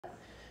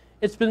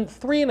It's been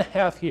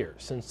 3.5 years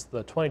since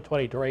the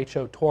 2020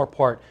 derecho tore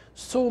apart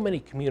so many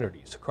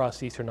communities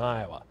across eastern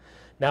Iowa.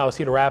 Now, a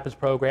Cedar Rapids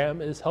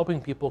program is helping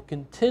people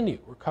continue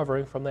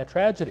recovering from that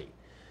tragedy.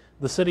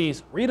 The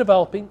city's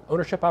Redeveloping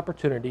Ownership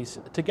Opportunities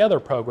Together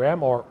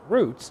program, or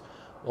ROOTS,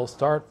 will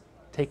start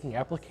taking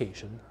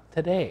application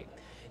today.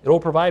 It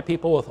will provide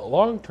people with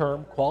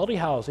long-term quality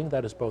housing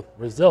that is both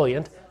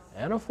resilient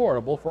and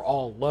affordable for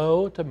all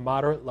low to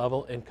moderate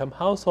level income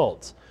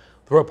households.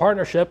 Through a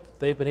partnership,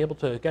 they've been able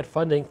to get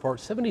funding for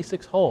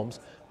 76 homes,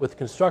 with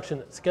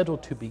construction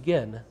scheduled to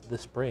begin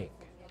this spring.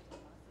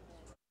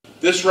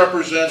 This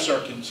represents our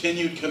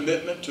continued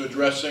commitment to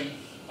addressing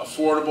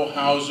affordable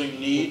housing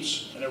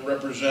needs, and it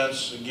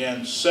represents,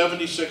 again,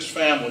 76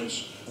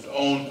 families to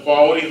own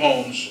quality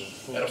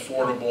homes at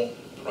affordable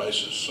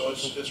prices. So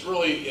it's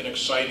really an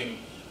exciting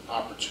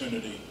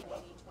opportunity.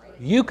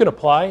 You can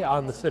apply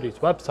on the city's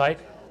website.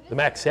 The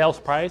max sales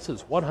price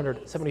is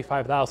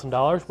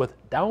 $175,000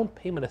 with down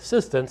payment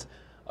assistance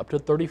up to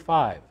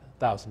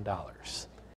 $35,000.